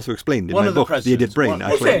which is also explained in One my of the book, The presidents. Idiot Brain. One-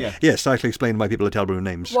 Actually, Is it? yes, I actually explained why people are terrible with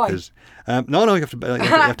names. Why? 'Cause, no, you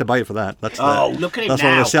have to buy it for that. That's Look at him that's now.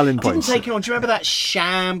 one of the selling Didn't points. take it on. Do you remember that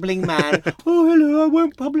shambling man? Oh, hello, I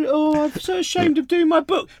won't publish. Oh, I'm so ashamed of doing my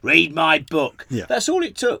book. Read my book. Yeah. That's all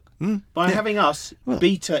it took. By having us,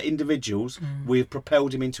 beta individuals, we've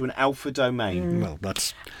propelled him into an alpha domain. Well,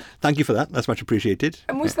 thank you for that. That's much appreciated.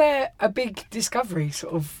 And was there a big discovery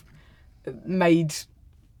sort of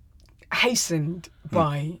hastened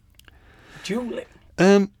by dueling?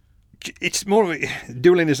 It's more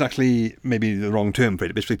dueling is actually maybe the wrong term for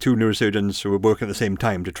it. Basically, two neurosurgeons who were working at the same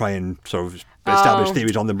time to try and sort of establish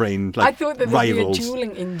theories on the brain, like I thought that rivals. there'd be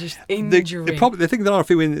a dueling injury. I think there are a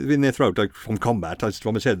few in their throat, like from combat. As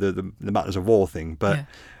Thomas said, the matters of war thing. But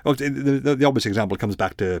the obvious example comes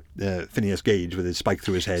back to Phineas Gage with his spike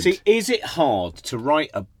through his head. See, is it hard to write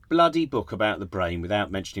a bloody book about the brain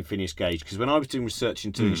without mentioning Phineas Gage? Because when I was doing research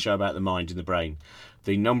into the show about the mind and the brain,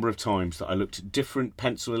 the number of times that I looked at different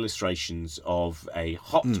pencil illustrations of a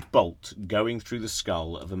hot bolt going through the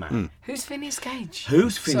skull of a man. Who's Phineas Gage?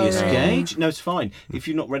 Who's Phineas Sorry. Gage? No, it's fine. If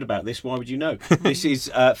you've not read about this, why would you know? This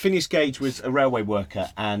is Phineas Gage was a railway worker,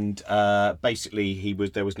 and basically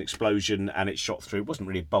there was an explosion and it shot through. It wasn't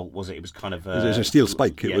really a bolt, was it? It was kind of It was a steel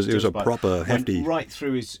spike. It was steel a spike. proper Went hefty. right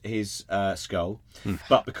through his skull.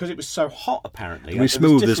 But because it was so hot, apparently, Really there was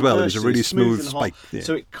smooth as different well. It was a versions, really smooth and hot. spike, yeah.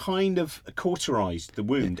 So it kind of cauterized the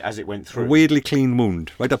wound as it went A through. weirdly clean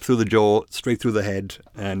wound, right up through the jaw, straight through the head,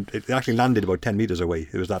 and it actually landed about 10 metres away.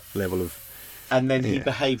 It was that level of. And then he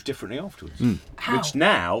behaved differently afterwards, How? which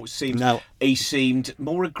now seems he seemed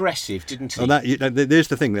more aggressive, didn't he? Well, there's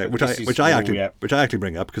the thing which I yeah. actually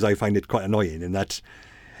bring up because I find it quite annoying in that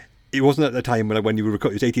it wasn't at the time when you were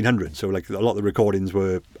recording. It was 1800, so like a lot of the recordings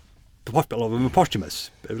were, a lot of them were posthumous.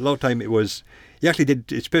 A lot of time it was. He actually did.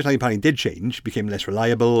 His personality apparently did change, became less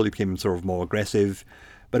reliable, he became sort of more aggressive,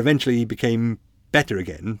 but eventually he became better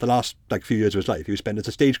again. The last few years of his life, he was spent as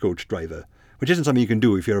a stagecoach driver, which isn't something you can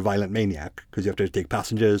do if you're a violent maniac because you have to take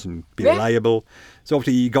passengers and be reliable. So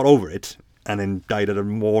obviously he got over it and then died at a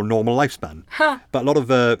more normal lifespan. But a lot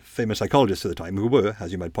of famous psychologists at the time, who were,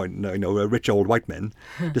 as you might point out, rich old white men,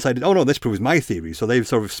 decided, oh no, this proves my theory. So they've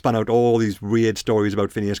sort of spun out all these weird stories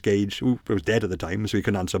about Phineas Gage, who was dead at the time, so he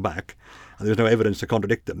couldn't answer back. And there was no evidence to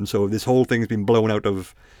contradict them. So this whole thing's been blown out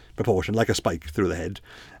of proportion, like a spike through the head.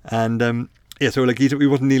 And so he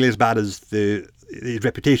wasn't nearly as bad as his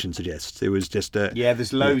reputation suggests. It was just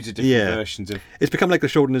there's loads of different versions of. It's become like the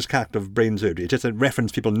Schrodinger's cat of brain surgery. It's just a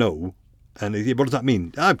reference people know, and what does that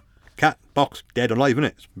mean? Cat, box, dead, alive, isn't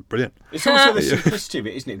it? It's brilliant. It's also the simplicity of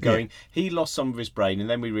it, isn't it? Going, he lost some of his brain, and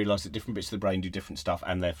then we realised that different bits of the brain do different stuff,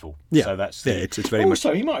 and therefore, so that's it's very also,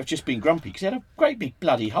 much. he might have just been grumpy because he had a great big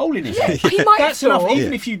bloody hole in his head. He might That's have enough. thought.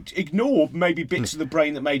 Even if you ignore maybe bits of the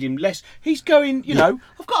brain that made him less, he's going. I've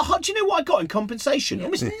got. Do you know what I got in compensation?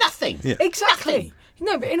 Almost nothing. Yeah. Exactly.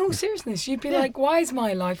 No, but in all seriousness, you'd be like, why is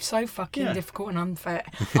my life so fucking difficult and unfair?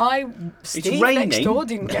 Steve raining next door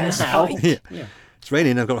didn't get a now. spike. Yeah. It's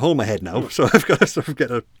raining. I've got a hole in my head now, so I've got to sort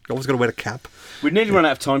of always got to wear a cap. We've nearly run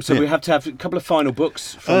out of time, so we have to have a couple of final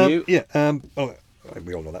books from you. Yeah.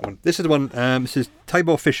 We all know that one. This is the one. This is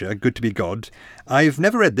Tibor Fisher, Good to Be God. I've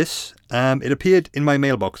never read this. It appeared in my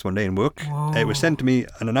mailbox one day in work. Whoa. It was sent to me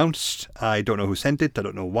unannounced. I don't know who sent it. I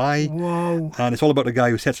don't know why. Whoa. And it's all about a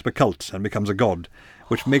guy who sets up a cult and becomes a god,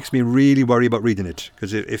 which makes me really worry about reading it,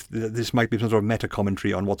 because if this might be some sort of meta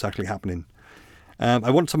commentary on what's actually happening.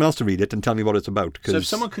 I want someone else to read it and tell me what it's about. So if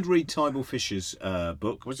someone could read Tibor Fisher's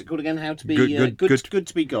book, what's it called again? How to be Good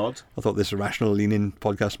to be God. I thought this Rational Leaning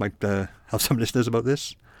podcast might have some listeners about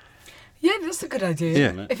this. Yeah, that's a good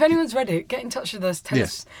idea. Yeah. If anyone's read it, get in touch with us. Tell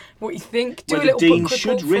us what you think. Do a Whether little Dean book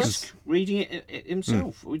should report for us. risk reading it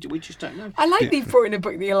himself. We just don't know. I like that you brought in a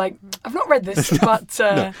book that you're like, I've not read this, but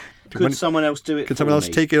Could someone else do it? Could for someone else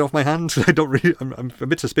me? take it off my hands? I don't really. I'm a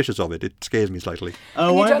bit suspicious of it. It scares me slightly.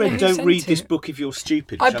 Oh, You I don't know read who Don't sent Read This it. Book If You're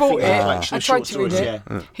Stupid. I which bought think is a it. collection I of tried short to read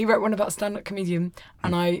stories, it. He wrote one about stand-up comedian,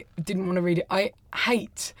 and I didn't want to read it. I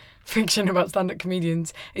hate fiction about stand-up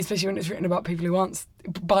comedians, especially when it's written about people who aren't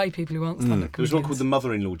by people who aren't stand-up comedians. There was one called The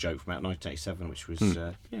Mother-in-Law Joke from about 1987, which was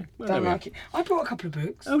well, there Don't we are. like it. I brought a couple of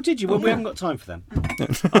books. Oh, did you? Well, we haven't got time for them.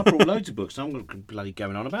 I brought loads of books. I'm bloody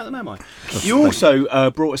going on about them, am I? You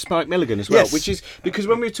also brought a Spike Milligan as well, Yes. which is because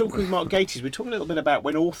when we were talking with Mark Gatiss, we were talking a little bit about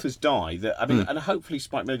when authors die. That I mean, and hopefully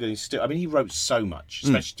Spike Milligan is still. I mean, he wrote so much,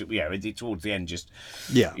 especially towards the end. Just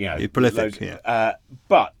prolific. loads-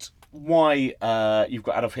 but why you've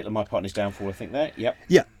got Adolf Hitler, My Partner's Downfall? I think there. Yep.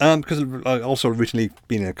 Yeah, because I've also recently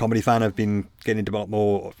been a comedy fan. I've been getting into a lot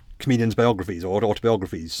more comedians' biographies or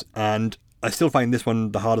autobiographies, and I still find this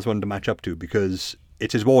one the hardest one to match up to because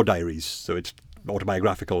it's his war diaries, so it's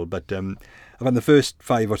autobiographical. But I found the first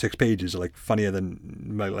 5 or 6 pages are like funnier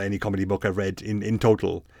than any comedy book I've read in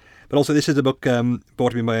total. But also, this is a book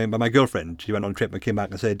brought to me by my girlfriend. She went on a trip and came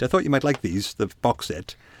back and said, "I thought you might like these, the box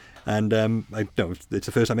set." And it's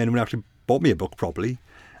the first time anyone actually bought me a book properly.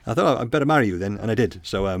 I thought, I better marry you then, and I did.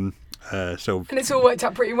 So, And it's all worked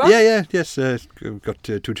out pretty well. yes. I've got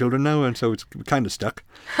 2 children now, and so it's kind of stuck.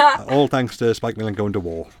 All thanks to Spike Milligan going to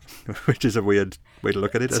war, which is a weird way to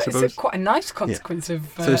look at it, I So suppose. it's quite a nice consequence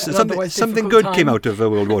of So an something otherwise good difficult came time. out of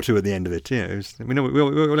World War II at the end of it. Yeah, we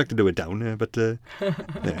like to do it down, but yeah,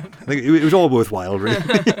 I think it was all worthwhile, really,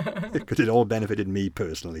 because it all benefited me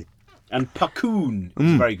personally. And Puckoon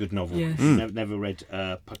is a very good novel. Yes. Never read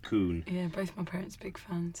Puckoon. Yeah, both my parents big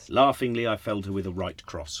fans. Laughingly, I felled her with a right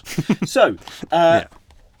cross. So,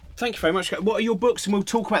 thank you very much. What are your books? And we'll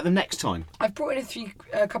talk about them next time. I've brought in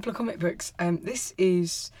a couple of comic books. This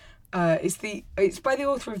is it's by the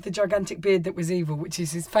author of The Gigantic Beard That Was Evil, which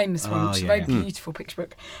is his famous one, which is a very beautiful picture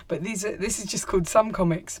book. But this is just called Some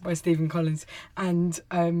Comics by Stephen Collins, and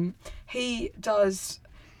he does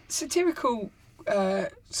satirical,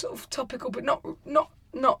 sort of topical, but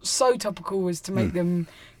not so topical as to make them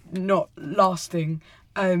not lasting.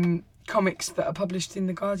 Comics that are published in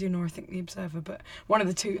The Guardian or I think The Observer, but one of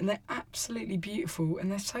the two, and they're absolutely beautiful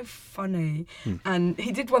and they're so funny. And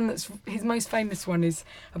he did one that's his most famous one is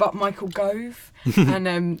about Michael Gove,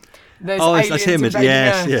 and there's aliens that's him. invading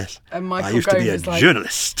Yes, Earth, yes. And Michael I used to Gove be a is like,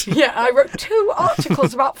 journalist. yeah, I wrote 2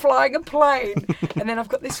 articles about flying a plane, and then I've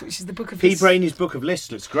got this, which is the book of P. Brainey's book of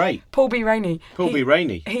lists looks great. Paul B. Rainey. Paul B.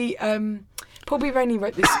 Rainey. Paul B. Rainey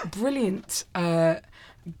wrote this brilliant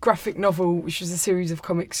graphic novel, which was a series of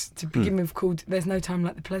comics to begin with, called There's No Time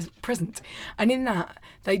Like the Present. And in that,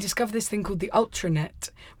 they discover this thing called the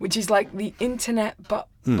Ultranet, which is like the internet, but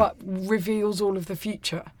reveals all of the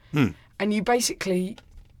future. And you basically,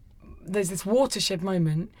 there's this watershed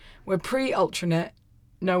moment where pre-Ultranet,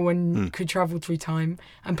 no one could travel through time,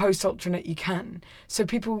 and post-Ultranet you can. So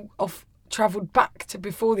people travelled back to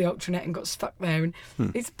before the Ultranet and got stuck there, and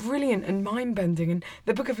it's brilliant and mind-bending. And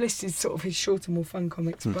the Book of Lists is sort of his shorter, more fun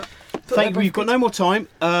comics. But Thank you. We've got no more time.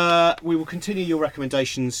 We will continue your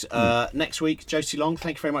recommendations next week. Josie Long,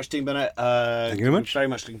 thank you very much. Dean Burnett, thank you very much. Very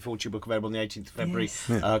much looking forward to your book available on the 18th of February, Yes.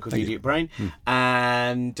 called The Idiot Brain.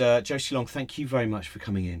 And Josie Long, thank you very much for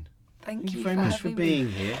coming in. Thank you very much for having being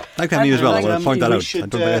me. here. Thank you as well. I And, want to point that we out. I should,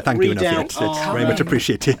 don't think I thank you read enough out yet. It's our- very much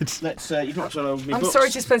appreciated. Let's. You've not told me I'm books. sorry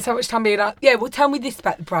to spend so much time being like, yeah, well, tell me this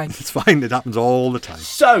about the brain. It's fine. It happens all the time.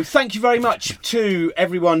 So, thank you very much to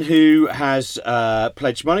everyone who has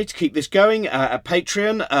pledged money to keep this going at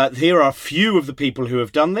Patreon. Here are a few of the people who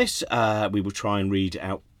have done this. We will try and read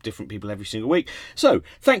out different people every single week. So,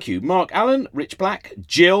 thank you. Mark Allen, Rich Black,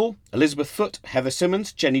 Jill, Elizabeth Foote, Heather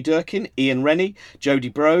Simmons, Jenny Durkin, Ian Rennie,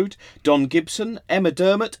 Jodie Broad, Don Gibson, Emma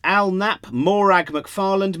Dermott, Al Knapp, Morag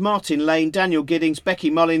McFarland, Martin Lane, Daniel Giddings, Becky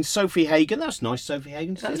Mullins, Sophie Hagen. That's nice, Sophie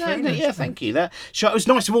Hagen. That's very nice. Yeah, thank you. It was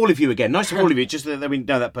nice of all of you again. Nice of all of you. Just that we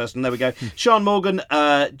know that person. There we go. Sean Morgan,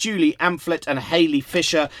 Julie Amphlett and Hayley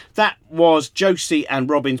Fisher. That was Josie and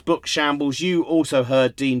Robin's Book Shambles. You also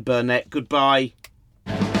heard Dean Burnett. Goodbye.